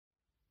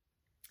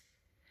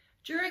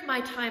During my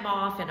time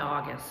off in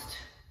August,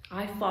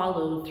 I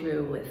followed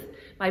through with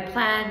my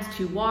plans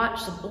to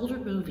watch some older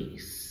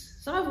movies,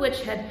 some of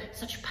which had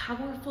such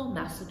powerful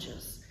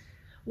messages.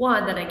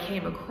 One that I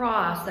came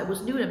across that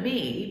was new to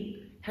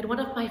me had one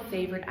of my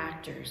favorite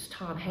actors,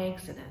 Tom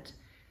Hanks, in it.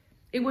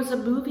 It was a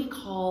movie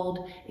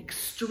called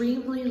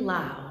Extremely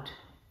Loud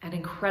and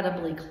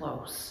Incredibly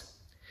Close.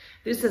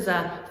 This is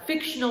a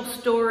fictional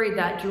story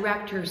that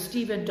director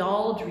Stephen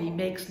Daldry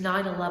makes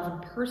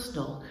 9/11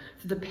 personal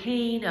through the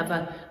pain of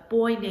a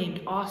boy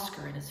named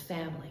Oscar and his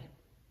family.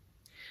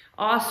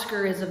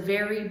 Oscar is a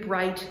very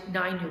bright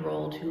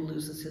 9-year-old who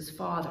loses his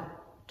father,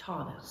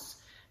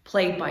 Thomas,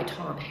 played by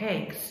Tom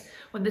Hanks,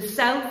 when the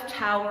South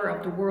Tower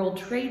of the World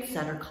Trade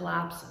Center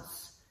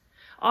collapses.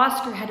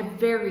 Oscar had a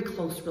very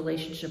close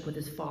relationship with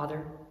his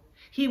father.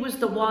 He was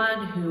the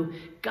one who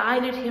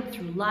guided him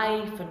through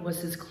life and was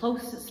his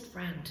closest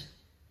friend.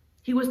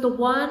 He was the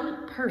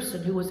one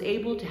person who was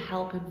able to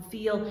help him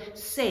feel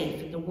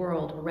safe in the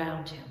world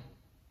around him.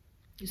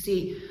 You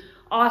see,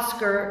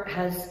 Oscar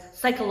has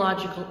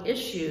psychological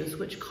issues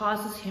which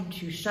causes him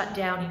to shut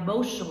down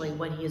emotionally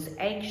when he is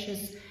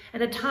anxious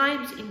and at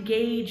times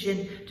engage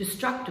in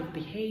destructive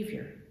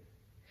behavior.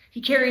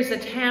 He carries a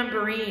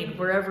tambourine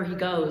wherever he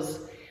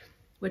goes,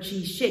 which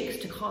he shakes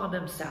to calm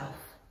himself.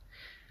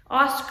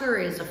 Oscar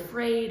is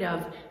afraid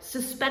of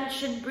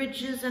suspension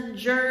bridges and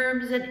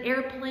germs and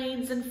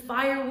airplanes and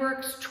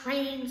fireworks,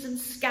 trains and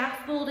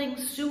scaffolding,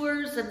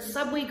 sewers and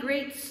subway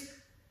grates,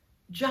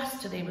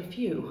 just to name a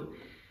few.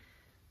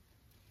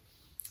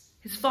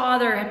 His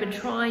father had been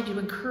trying to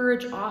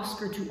encourage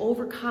Oscar to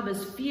overcome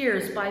his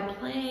fears by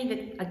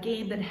playing a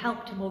game that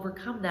helped him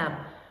overcome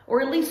them,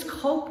 or at least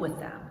cope with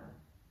them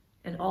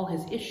and all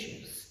his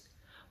issues.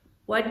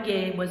 One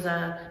game was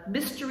a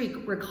mystery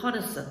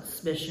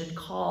reconnaissance mission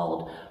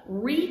called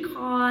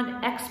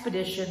Recon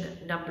Expedition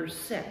No.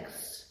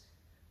 6,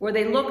 where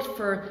they looked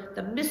for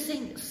the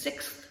missing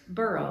 6th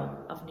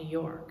borough of New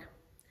York.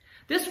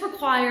 This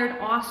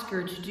required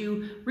Oscar to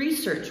do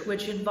research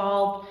which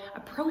involved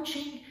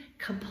approaching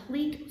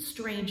complete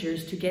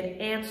strangers to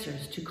get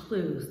answers to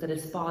clues that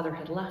his father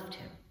had left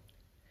him.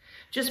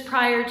 Just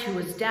prior to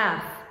his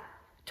death,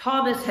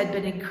 Thomas had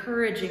been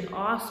encouraging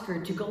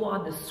Oscar to go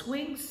on the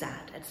swing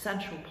set at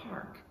Central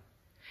Park.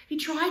 He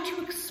tried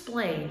to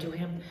explain to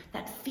him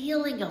that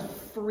feeling of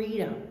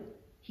freedom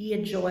he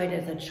enjoyed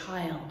as a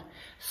child,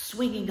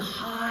 swinging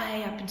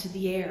high up into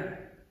the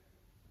air.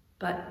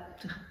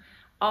 But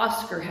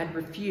Oscar had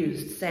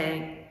refused,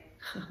 saying,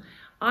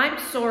 "I'm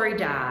sorry,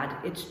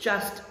 Dad, it's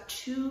just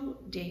too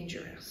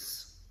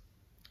dangerous."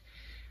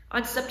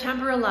 On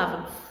September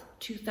 11th,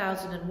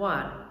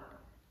 2001,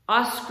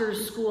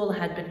 Oscar's school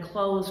had been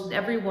closed and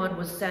everyone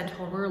was sent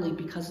home early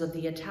because of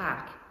the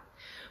attack.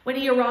 When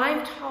he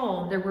arrived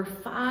home, there were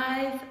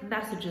 5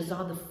 messages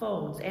on the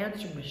phone's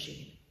answering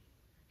machine.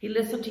 He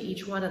listened to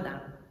each one of them.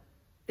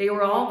 They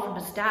were all from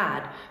his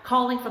dad,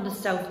 calling from the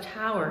South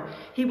Tower.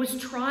 He was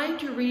trying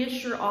to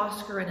reassure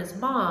Oscar and his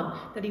mom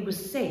that he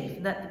was safe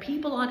and that the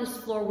people on his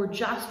floor were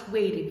just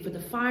waiting for the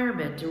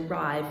firemen to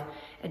arrive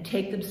and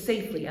take them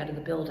safely out of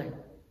the building.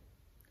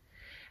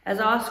 As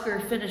Oscar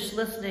finished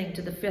listening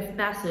to the 5th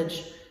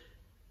message,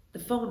 the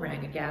phone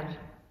rang again.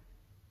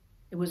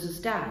 It was his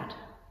dad.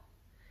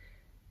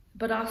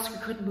 But Oscar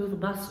couldn't move a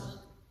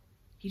muscle.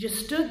 He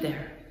just stood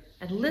there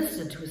and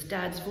listened to his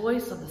dad's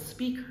voice on the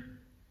speaker.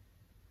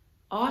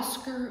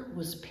 Oscar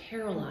was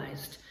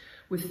paralyzed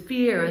with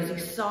fear as he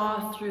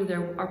saw through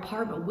their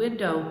apartment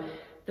window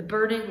the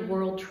burning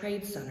World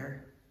Trade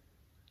Center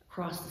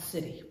across the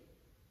city.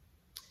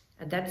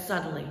 And then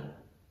suddenly,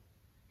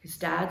 his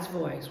dad's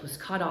voice was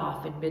cut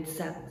off in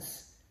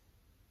mid-sentence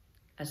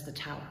as the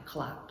tower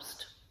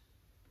collapsed.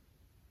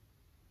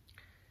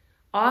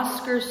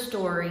 Oscar's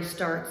story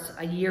starts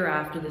a year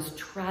after this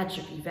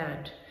tragic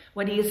event,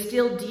 when he is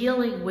still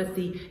dealing with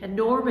the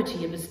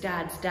enormity of his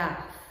dad's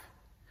death.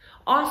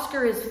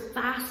 Oscar is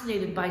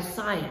fascinated by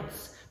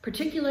science,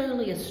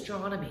 particularly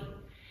astronomy,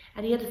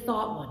 and he had a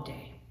thought one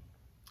day.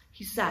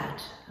 He said,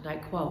 and I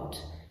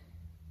quote,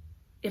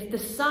 "If the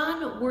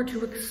sun were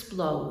to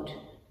explode,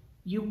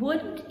 you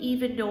wouldn't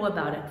even know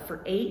about it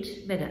for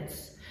 8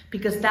 minutes,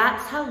 because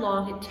that's how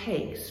long it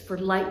takes for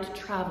light to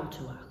travel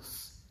to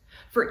us.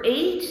 For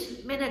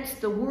 8 minutes,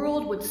 the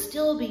world would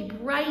still be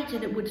bright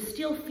and it would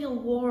still feel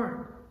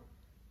warm.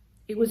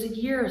 It was a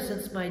year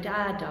since my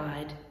dad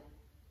died,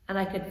 and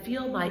I could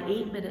feel my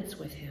 8 minutes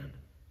with him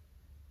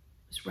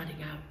was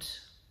running out."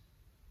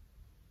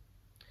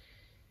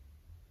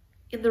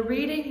 In the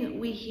reading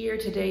we hear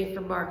today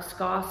from Mark's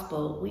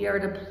Gospel, we are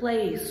at a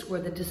place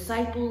where the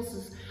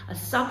disciples'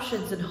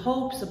 assumptions and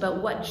hopes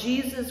about what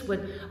Jesus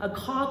would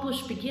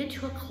accomplish begin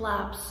to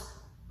collapse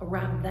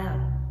around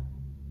them.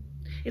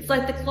 It's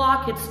like the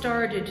clock had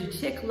started to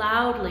tick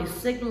loudly,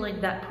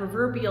 signaling that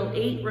proverbial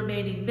 8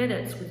 remaining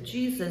minutes with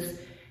Jesus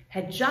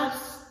had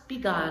just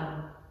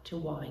begun to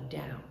wind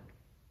down.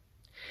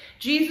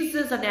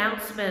 Jesus'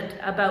 announcement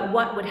about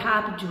what would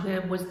happen to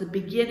him was the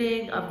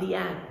beginning of the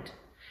end.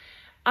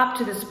 Up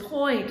to this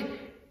point,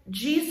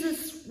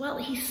 Jesus, well,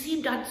 he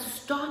seemed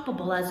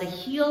unstoppable as a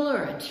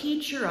healer, a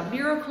teacher, a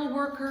miracle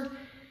worker.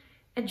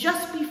 And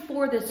just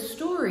before this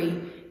story,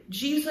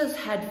 Jesus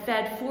had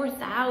fed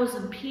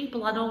 4,000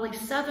 people on only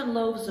 7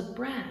 loaves of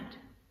bread.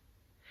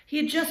 He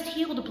had just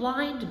healed a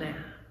blind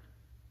man.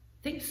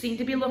 Things seemed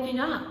to be looking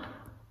up.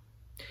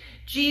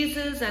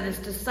 Jesus and his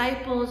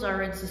disciples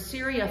are in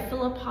Caesarea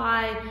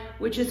Philippi,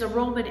 which is a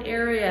Roman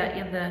area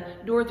in the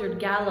northern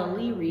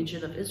Galilee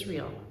region of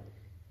Israel.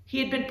 He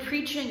had been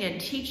preaching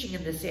and teaching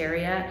in this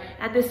area,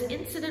 and this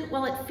incident,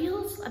 well, it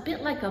feels a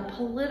bit like a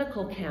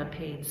political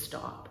campaign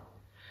stop,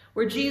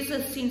 where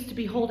Jesus seems to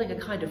be holding a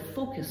kind of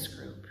focus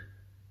group.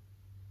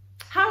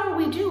 How are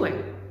we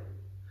doing?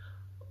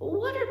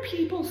 What are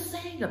people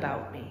saying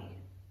about me?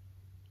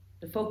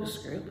 The focus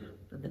group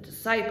and the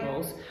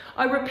disciples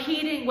are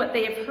repeating what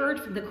they have heard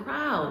from the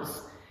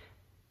crowds.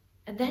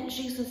 And then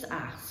Jesus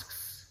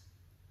asks,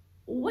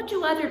 what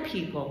do other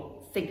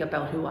people think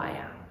about who I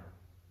am?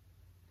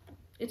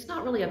 It's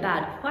not really a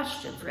bad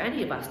question for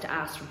any of us to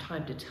ask from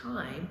time to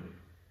time.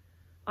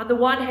 On the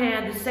one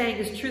hand, the saying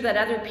is true that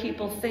other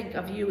people think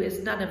of you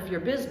as none of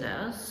your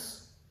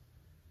business.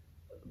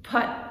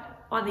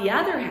 But on the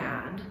other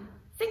hand,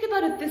 think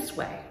about it this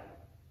way.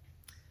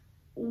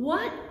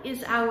 What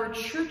is our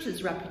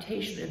church's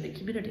reputation in the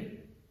community?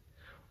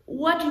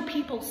 What do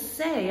people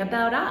say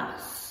about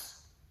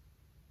us?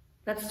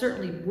 That's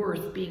certainly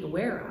worth being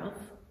aware of.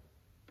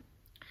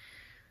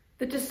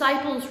 The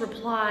disciples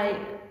reply,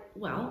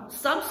 well,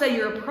 some say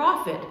you're a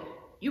prophet.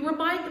 You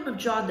remind them of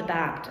John the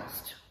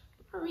Baptist,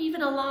 or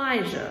even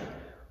Elijah,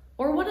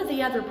 or one of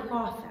the other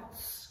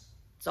prophets.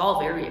 It's all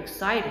very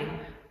exciting.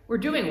 We're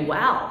doing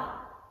well.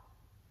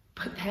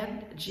 But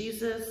then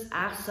Jesus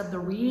asks them the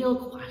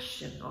real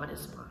question on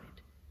his mind.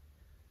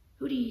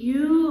 Who do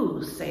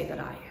you say that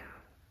I am?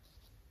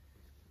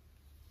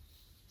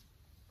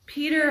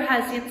 Peter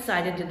has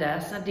insight into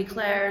this and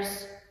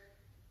declares,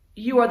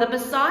 you are the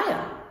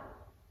Messiah.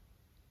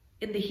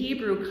 In the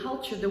Hebrew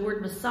culture, the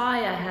word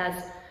Messiah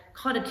has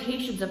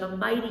connotations of a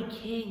mighty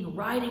king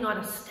riding on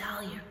a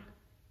stallion,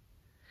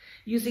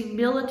 using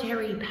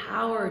military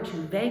power to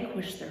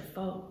vanquish their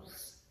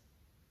foes.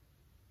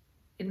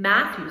 In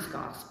Matthew's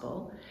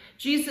gospel,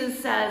 Jesus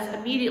says,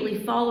 immediately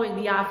following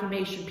the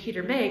affirmation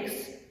Peter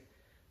makes,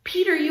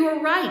 Peter, you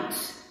are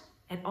right,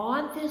 and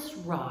on this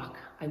rock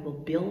I will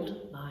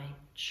build my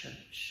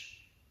church.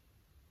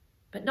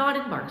 But not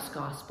in Mark's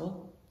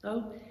gospel,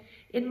 though.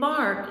 In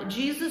Mark,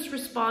 Jesus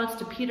responds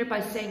to Peter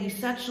by saying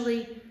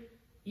essentially,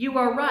 you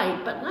are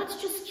right, but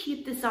let's just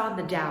keep this on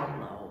the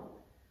down low.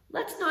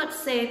 Let's not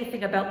say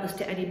anything about this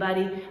to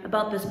anybody,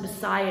 about this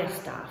Messiah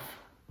stuff.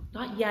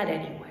 Not yet,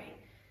 anyway.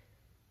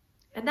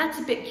 And that's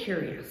a bit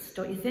curious,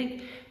 don't you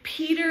think?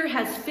 Peter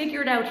has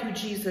figured out who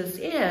Jesus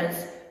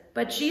is,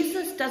 but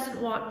Jesus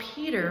doesn't want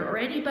Peter or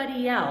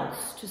anybody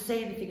else to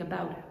say anything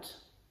about it.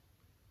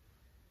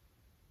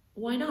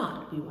 Why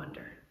not, we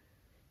wonder?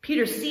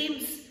 Peter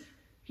sees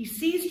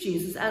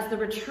Jesus as the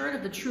return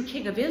of the true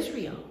king of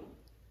Israel.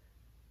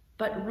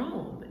 But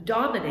Rome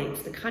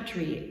dominates the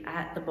country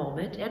at the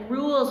moment and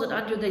rules it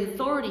under the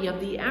authority of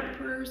the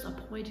emperor's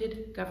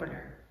appointed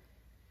governor.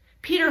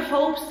 Peter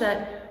hopes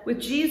that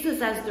with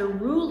Jesus as their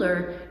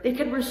ruler, they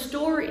can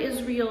restore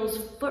Israel's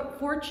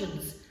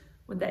fortunes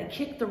when they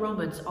kick the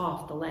Romans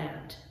off the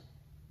land.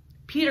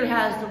 Peter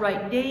has the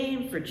right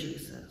name for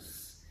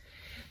Jesus,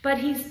 but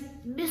he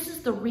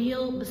misses the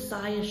real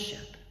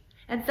messiahship,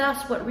 and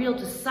thus what real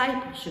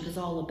discipleship is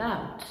all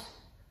about.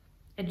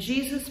 And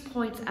Jesus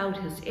points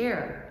out his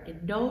error in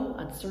no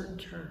uncertain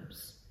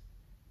terms.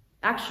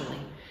 Actually,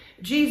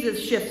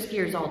 Jesus shifts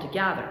gears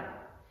altogether.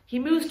 He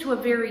moves to a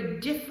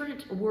very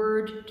different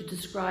word to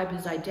describe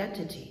his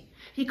identity.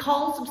 He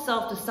calls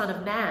himself the Son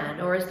of Man,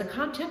 or as the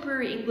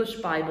contemporary English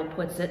Bible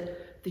puts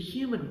it, the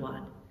human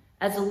one,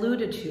 as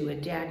alluded to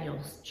in Daniel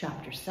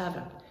chapter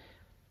 7.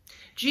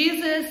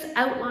 Jesus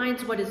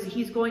outlines what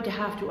he's going to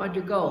have to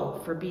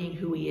undergo for being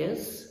who he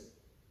is: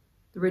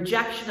 the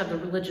rejection of the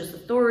religious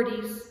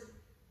authorities,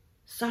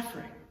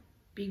 suffering,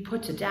 being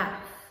put to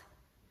death.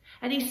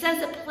 And he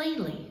says it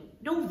plainly,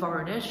 no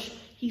varnish.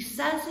 He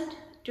says it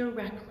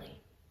directly.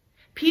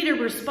 Peter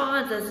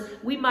responds as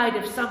we might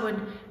if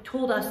someone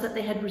told us that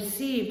they had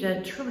received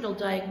a terminal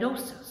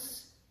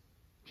diagnosis.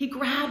 He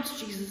grabs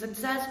Jesus and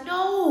says,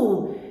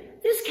 no,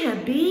 this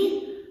can't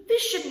be.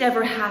 This should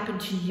never happen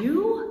to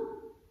you.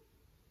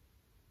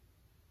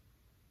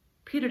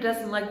 Peter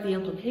doesn't like the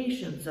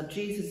implications of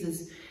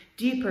Jesus'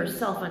 deeper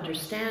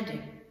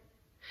self-understanding.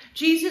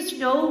 Jesus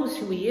knows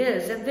who he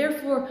is and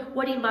therefore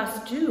what he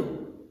must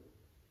do.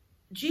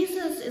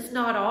 Jesus is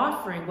not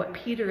offering what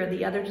Peter and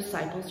the other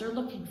disciples are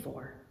looking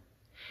for.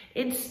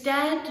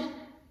 Instead,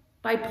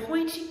 by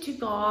pointing to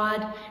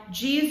God,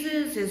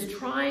 Jesus is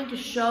trying to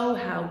show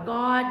how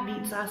God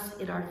meets us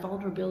in our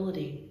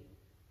vulnerability,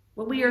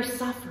 when we are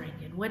suffering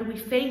and when we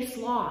face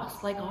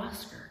loss, like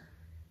Oscar.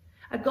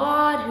 A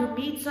God who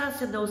meets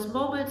us in those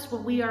moments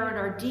when we are in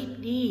our deep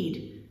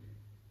need,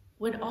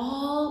 when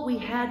all we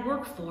had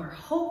worked for,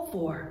 hoped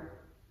for,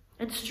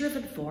 and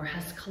striven for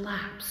has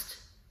collapsed.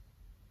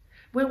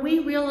 When we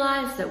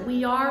realize that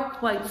we are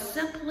quite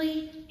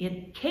simply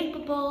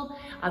incapable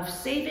of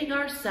saving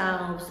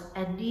ourselves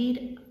and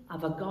need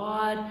of a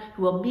God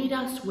who will meet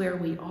us where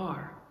we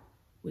are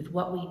with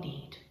what we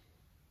need.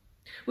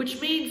 Which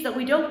means that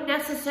we don't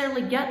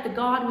necessarily get the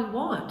God we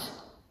want,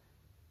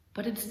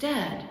 but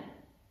instead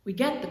we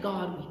get the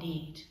God we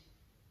need.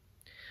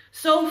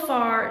 So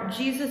far,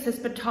 Jesus has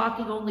been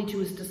talking only to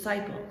his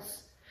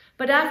disciples.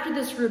 But after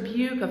this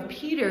rebuke of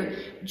Peter,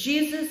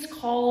 Jesus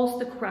calls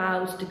the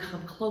crowds to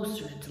come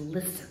closer and to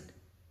listen.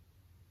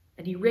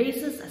 And he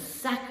raises a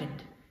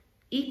second,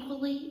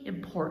 equally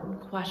important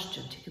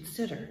question to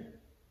consider.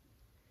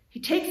 He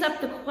takes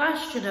up the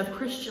question of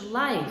Christian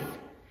life,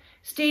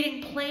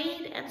 stating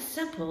plain and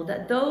simple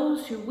that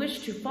those who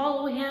wish to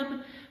follow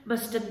him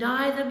must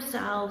deny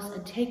themselves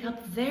and take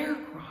up their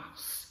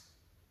cross.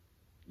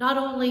 Not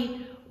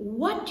only,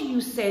 what do you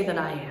say that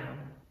I am,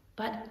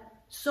 but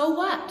so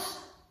what?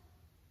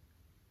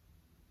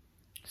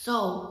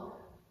 So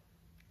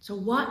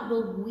what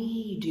will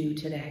we do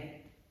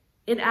today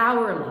in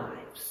our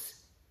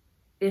lives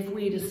if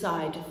we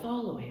decide to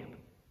follow him?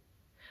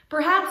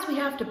 Perhaps we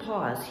have to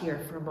pause here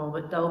for a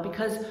moment, though,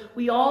 because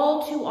we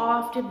all too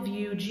often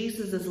view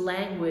Jesus'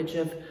 language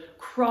of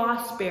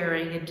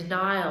cross-bearing and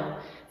denial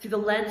through the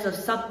lens of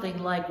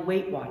something like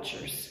Weight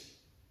Watchers.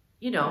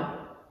 You know,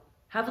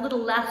 have a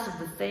little less of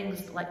the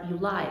things that you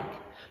like.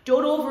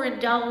 Don't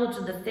overindulge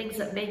in the things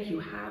that make you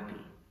happy.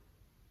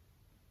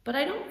 But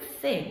I don't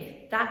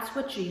think that's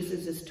what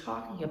Jesus is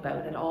talking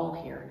about at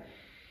all here.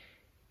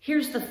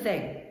 Here's the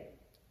thing.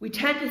 We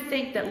tend to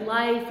think that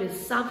life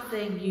is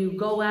something you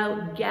go out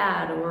and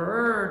get or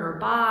earn or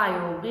buy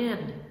or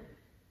win.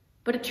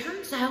 But it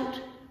turns out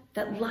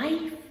that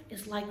life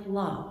is like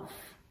love.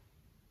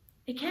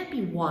 It can't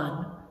be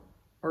won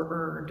or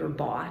earned or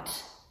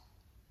bought,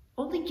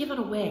 only given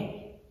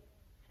away.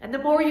 And the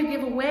more you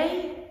give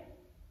away,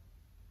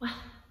 well,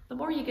 the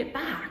more you get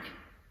back.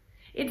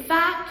 In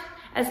fact,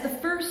 as the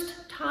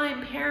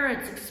first-time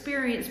parents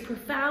experience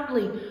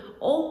profoundly,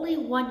 only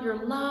when you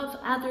love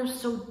others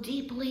so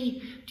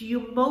deeply do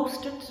you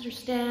most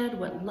understand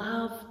what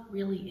love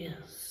really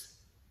is.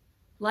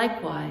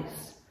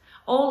 Likewise,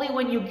 only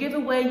when you give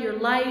away your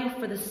life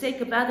for the sake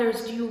of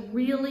others do you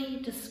really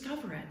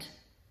discover it.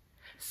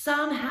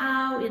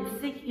 Somehow, in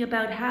thinking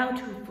about how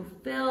to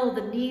fulfill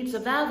the needs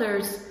of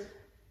others,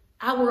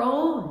 our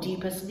own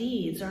deepest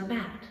needs are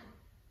met.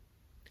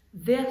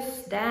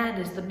 This, then,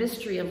 is the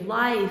mystery of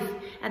life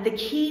and the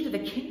key to the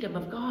kingdom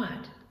of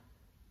God.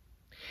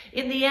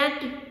 In the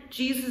end,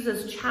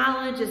 Jesus'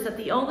 challenge is that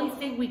the only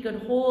thing we can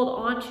hold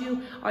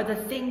onto are the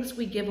things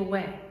we give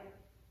away,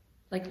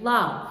 like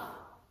love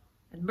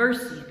and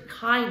mercy and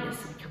kindness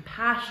and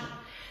compassion.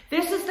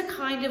 This is the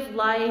kind of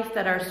life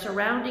that our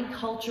surrounding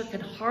culture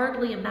can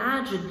hardly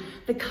imagine,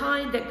 the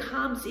kind that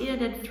comes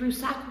in and through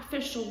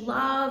sacrificial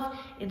love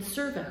in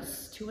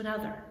service to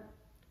another.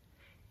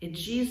 In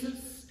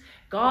Jesus,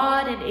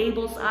 God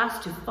enables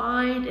us to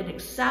find and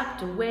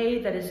accept a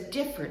way that is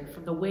different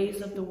from the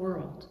ways of the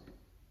world.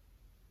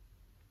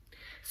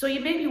 So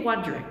you may be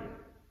wondering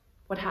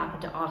what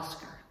happened to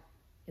Oscar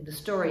in the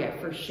story I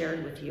first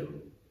shared with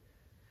you.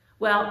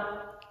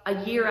 Well,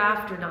 a year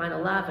after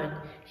 9/11,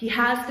 he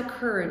has the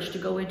courage to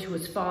go into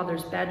his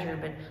father's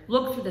bedroom and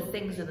look through the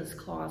things in his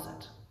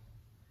closet.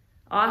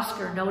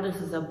 Oscar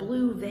notices a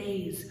blue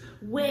vase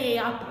way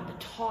up on the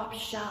top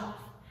shelf,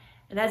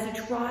 and as he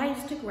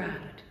tries to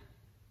grab it,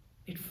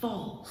 it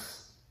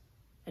falls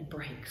and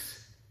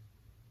breaks.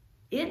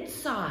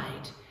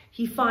 Inside,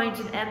 he finds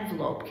an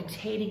envelope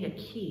containing a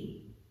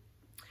key.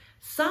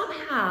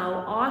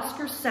 Somehow,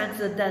 Oscar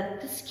senses that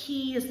this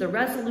key is the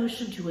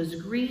resolution to his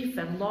grief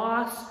and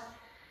loss,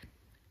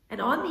 and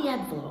on the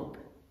envelope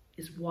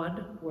is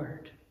one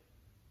word: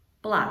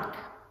 Black.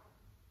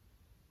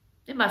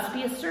 It must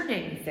be a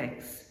surname, he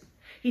thinks.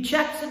 He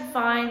checks and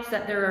finds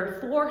that there are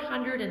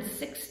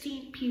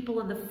 416 people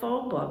in the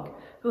phone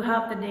book who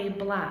have the name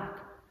Black,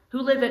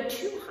 who live at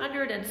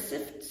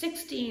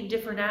 216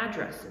 different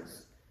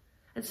addresses.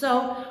 And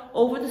so,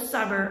 over the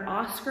summer,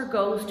 Oscar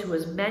goes to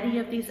as many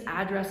of these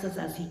addresses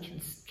as he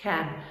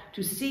can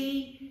to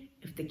see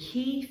if the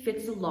key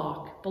fits a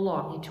lock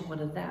belonging to one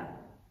of them.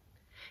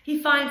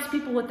 He finds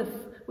people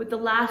with the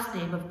last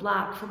name of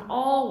Black from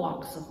all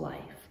walks of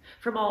life,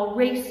 from all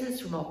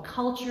races, from all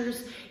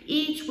cultures,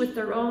 each with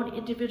their own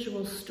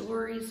individual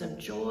stories of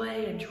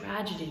joy and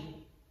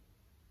tragedy.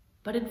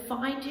 But in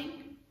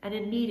finding and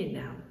in meeting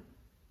them,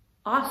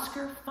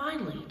 Oscar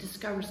finally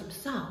discovers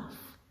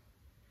himself.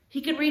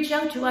 He can reach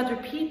out to other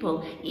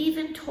people,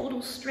 even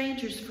total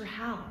strangers, for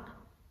help.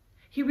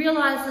 He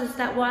realizes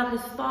that while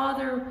his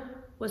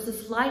father was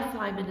his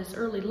lifeline in his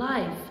early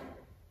life,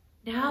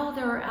 now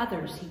there are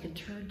others he can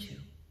turn to.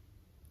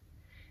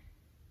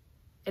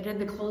 And in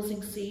the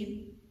closing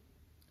scene,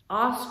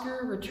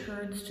 Oscar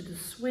returns to the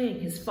swing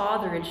his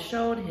father had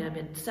shown him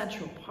in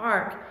Central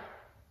Park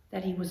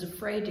that he was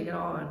afraid to get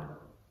on.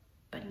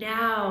 But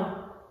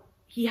now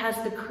he has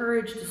the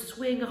courage to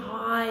swing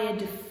high and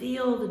to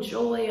feel the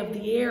joy of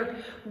the air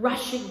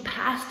rushing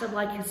past him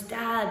like his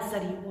dad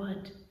said he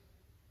would.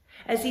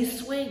 As he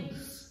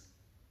swings,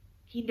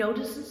 he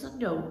notices a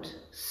note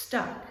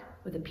stuck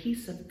with a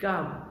piece of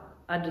gum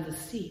under the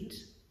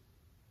seat.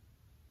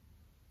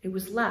 It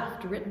was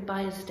left, written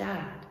by his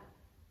dad,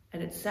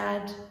 and it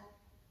said,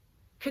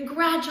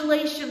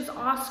 "Congratulations,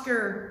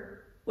 Oscar!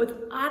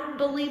 With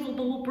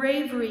unbelievable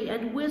bravery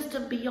and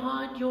wisdom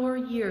beyond your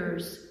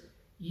years,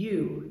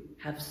 you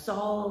have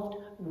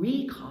solved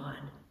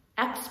Recon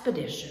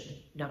Expedition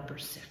number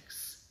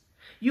 6.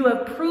 You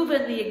have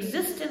proven the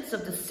existence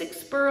of the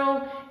Sixth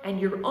Borough and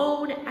your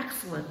own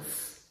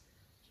excellence.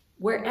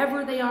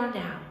 Wherever they are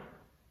now,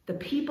 the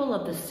people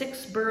of the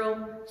Sixth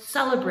Borough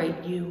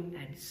celebrate you,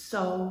 and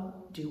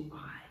so do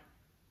I.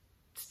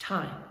 It's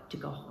time to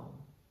go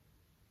home."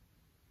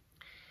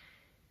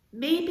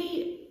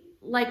 Maybe,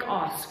 like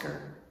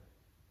Oscar,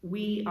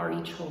 we are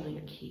each holding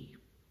a key,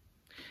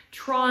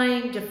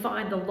 trying to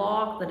find the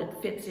lock that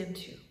it fits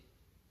into,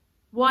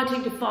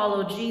 wanting to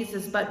follow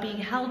Jesus, but being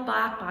held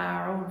back by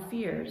our own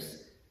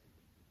fears.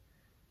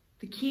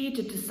 The key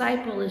to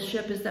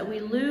discipleship is that we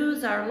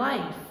lose our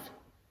life,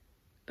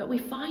 but we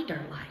find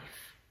our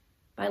life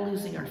by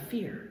losing our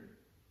fear.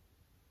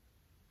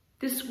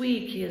 This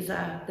week is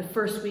the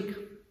first week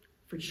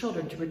for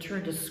children to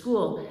return to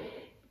school.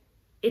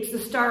 It's the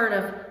start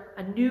of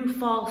a new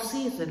fall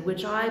season,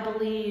 which I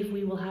believe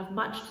we will have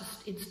much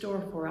in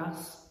store for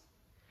us.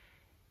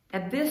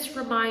 And this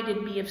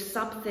reminded me of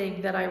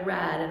something that I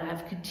read and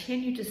I've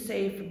continued to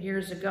say from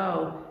years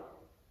ago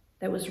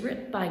that was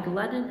written by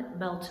Glennon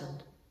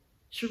Melton.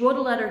 She wrote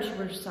a letter to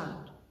her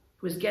son,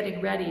 who was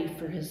getting ready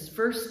for his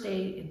first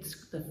day in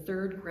the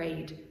 3rd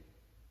grade.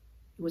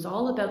 It was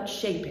all about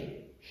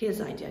shaping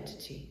his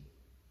identity.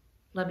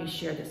 Let me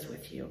share this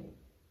with you.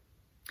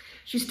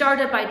 She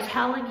started by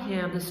telling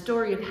him the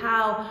story of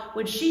how,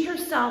 when she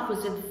herself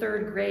was in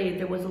 3rd grade,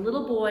 there was a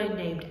little boy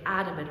named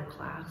Adam in her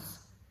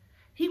class.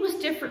 He was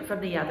different from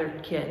the other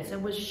kids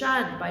and was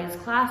shunned by his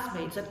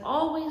classmates and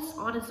always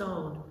on his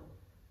own.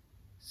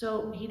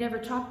 So he never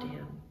talked to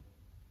him.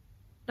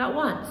 Not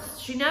once.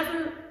 She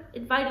never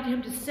invited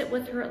him to sit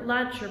with her at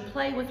lunch or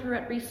play with her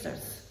at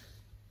recess.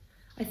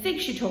 I think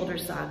she told her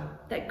son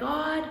that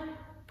God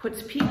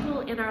puts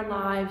people in our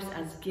lives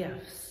as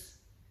gifts.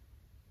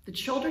 The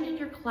children in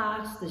your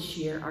class this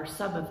year are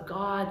some of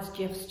God's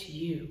gifts to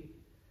you.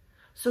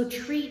 So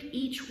treat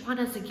each one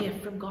as a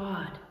gift from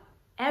God,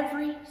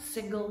 every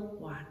single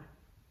one.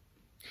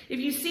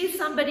 If you see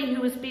somebody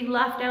who is being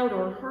left out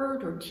or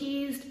hurt or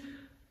teased,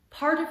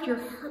 part of your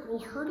heart will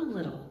hurt a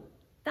little.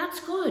 That's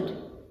good,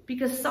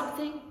 because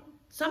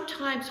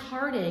sometimes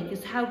heartache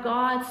is how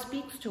God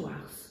speaks to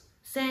us,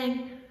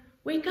 saying,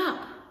 "Wake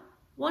up,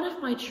 one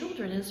of my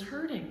children is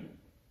hurting."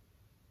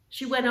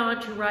 She went on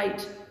to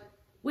write,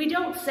 "We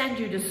don't send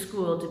you to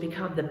school to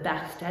become the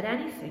best at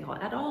anything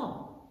at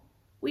all.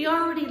 We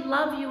already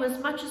love you as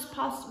much as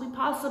we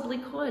possibly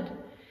could.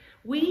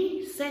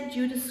 We send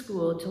you to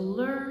school to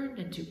learn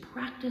and to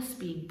practice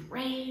being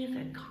brave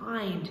and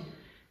kind.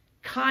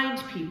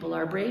 Kind people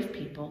are brave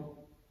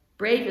people.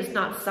 Brave is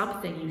not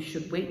something you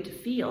should wait to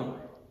feel.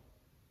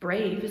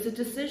 Brave is a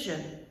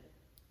decision.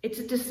 It's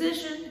a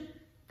decision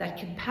that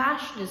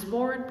compassion is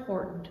more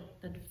important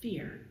than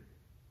fear,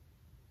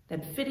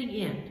 than fitting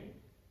in,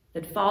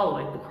 than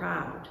following the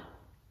crowd.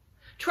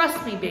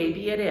 Trust me,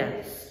 baby, it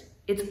is.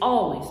 It's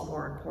always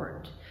more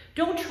important.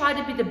 Don't try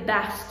to be the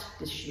best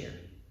this year,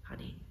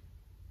 honey.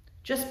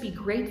 Just be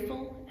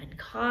grateful and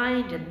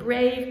kind and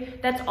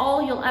brave. That's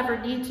all you'll ever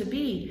need to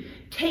be.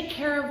 Take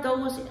care of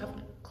those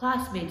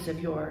classmates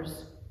of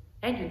yours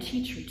and your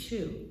teacher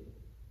too.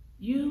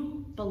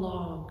 You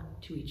belong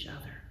to each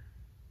other."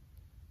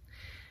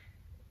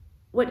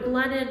 What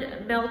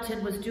Glennon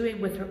Melton was doing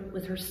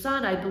with her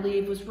son, I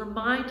believe, was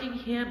reminding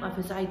him of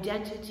his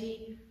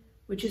identity,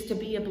 which is to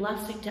be a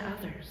blessing to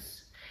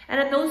others. And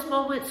in those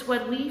moments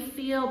when we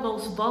feel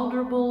most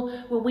vulnerable,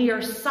 when we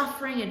are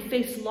suffering and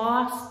face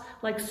loss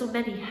like so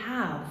many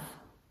have,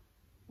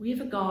 we have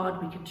a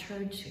God we can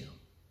turn to.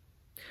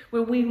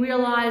 When we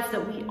realize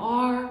that we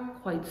are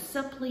quite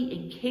simply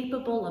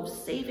incapable of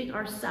saving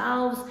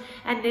ourselves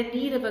and in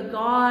need of a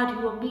God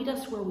who will meet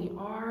us where we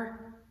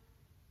are,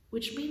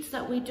 which means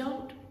that we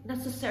don't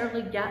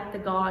necessarily get the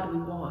God we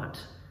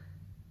want,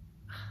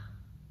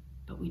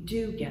 but we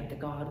do get the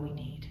God we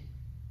need.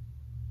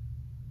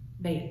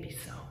 May it be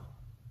so.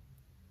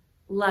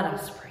 Let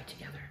us pray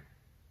together.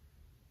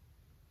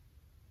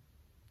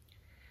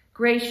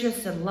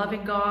 Gracious and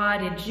loving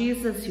God, in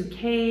Jesus who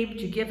came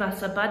to give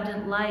us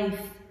abundant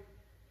life,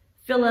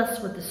 fill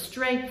us with the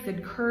strength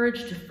and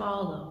courage to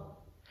follow,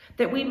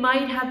 that we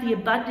might have the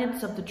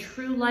abundance of the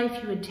true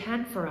life you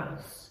intend for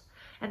us,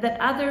 and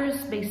that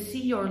others may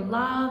see your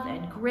love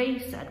and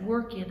grace at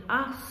work in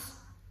us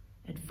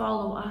and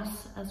follow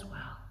us as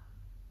well.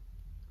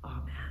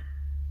 Amen.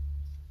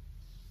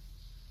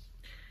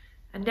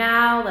 And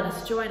now let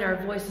us join our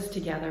voices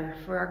together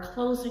for our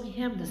closing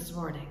hymn this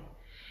morning,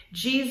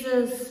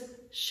 Jesus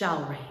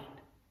Shall Reign.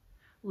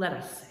 Let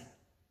us sing.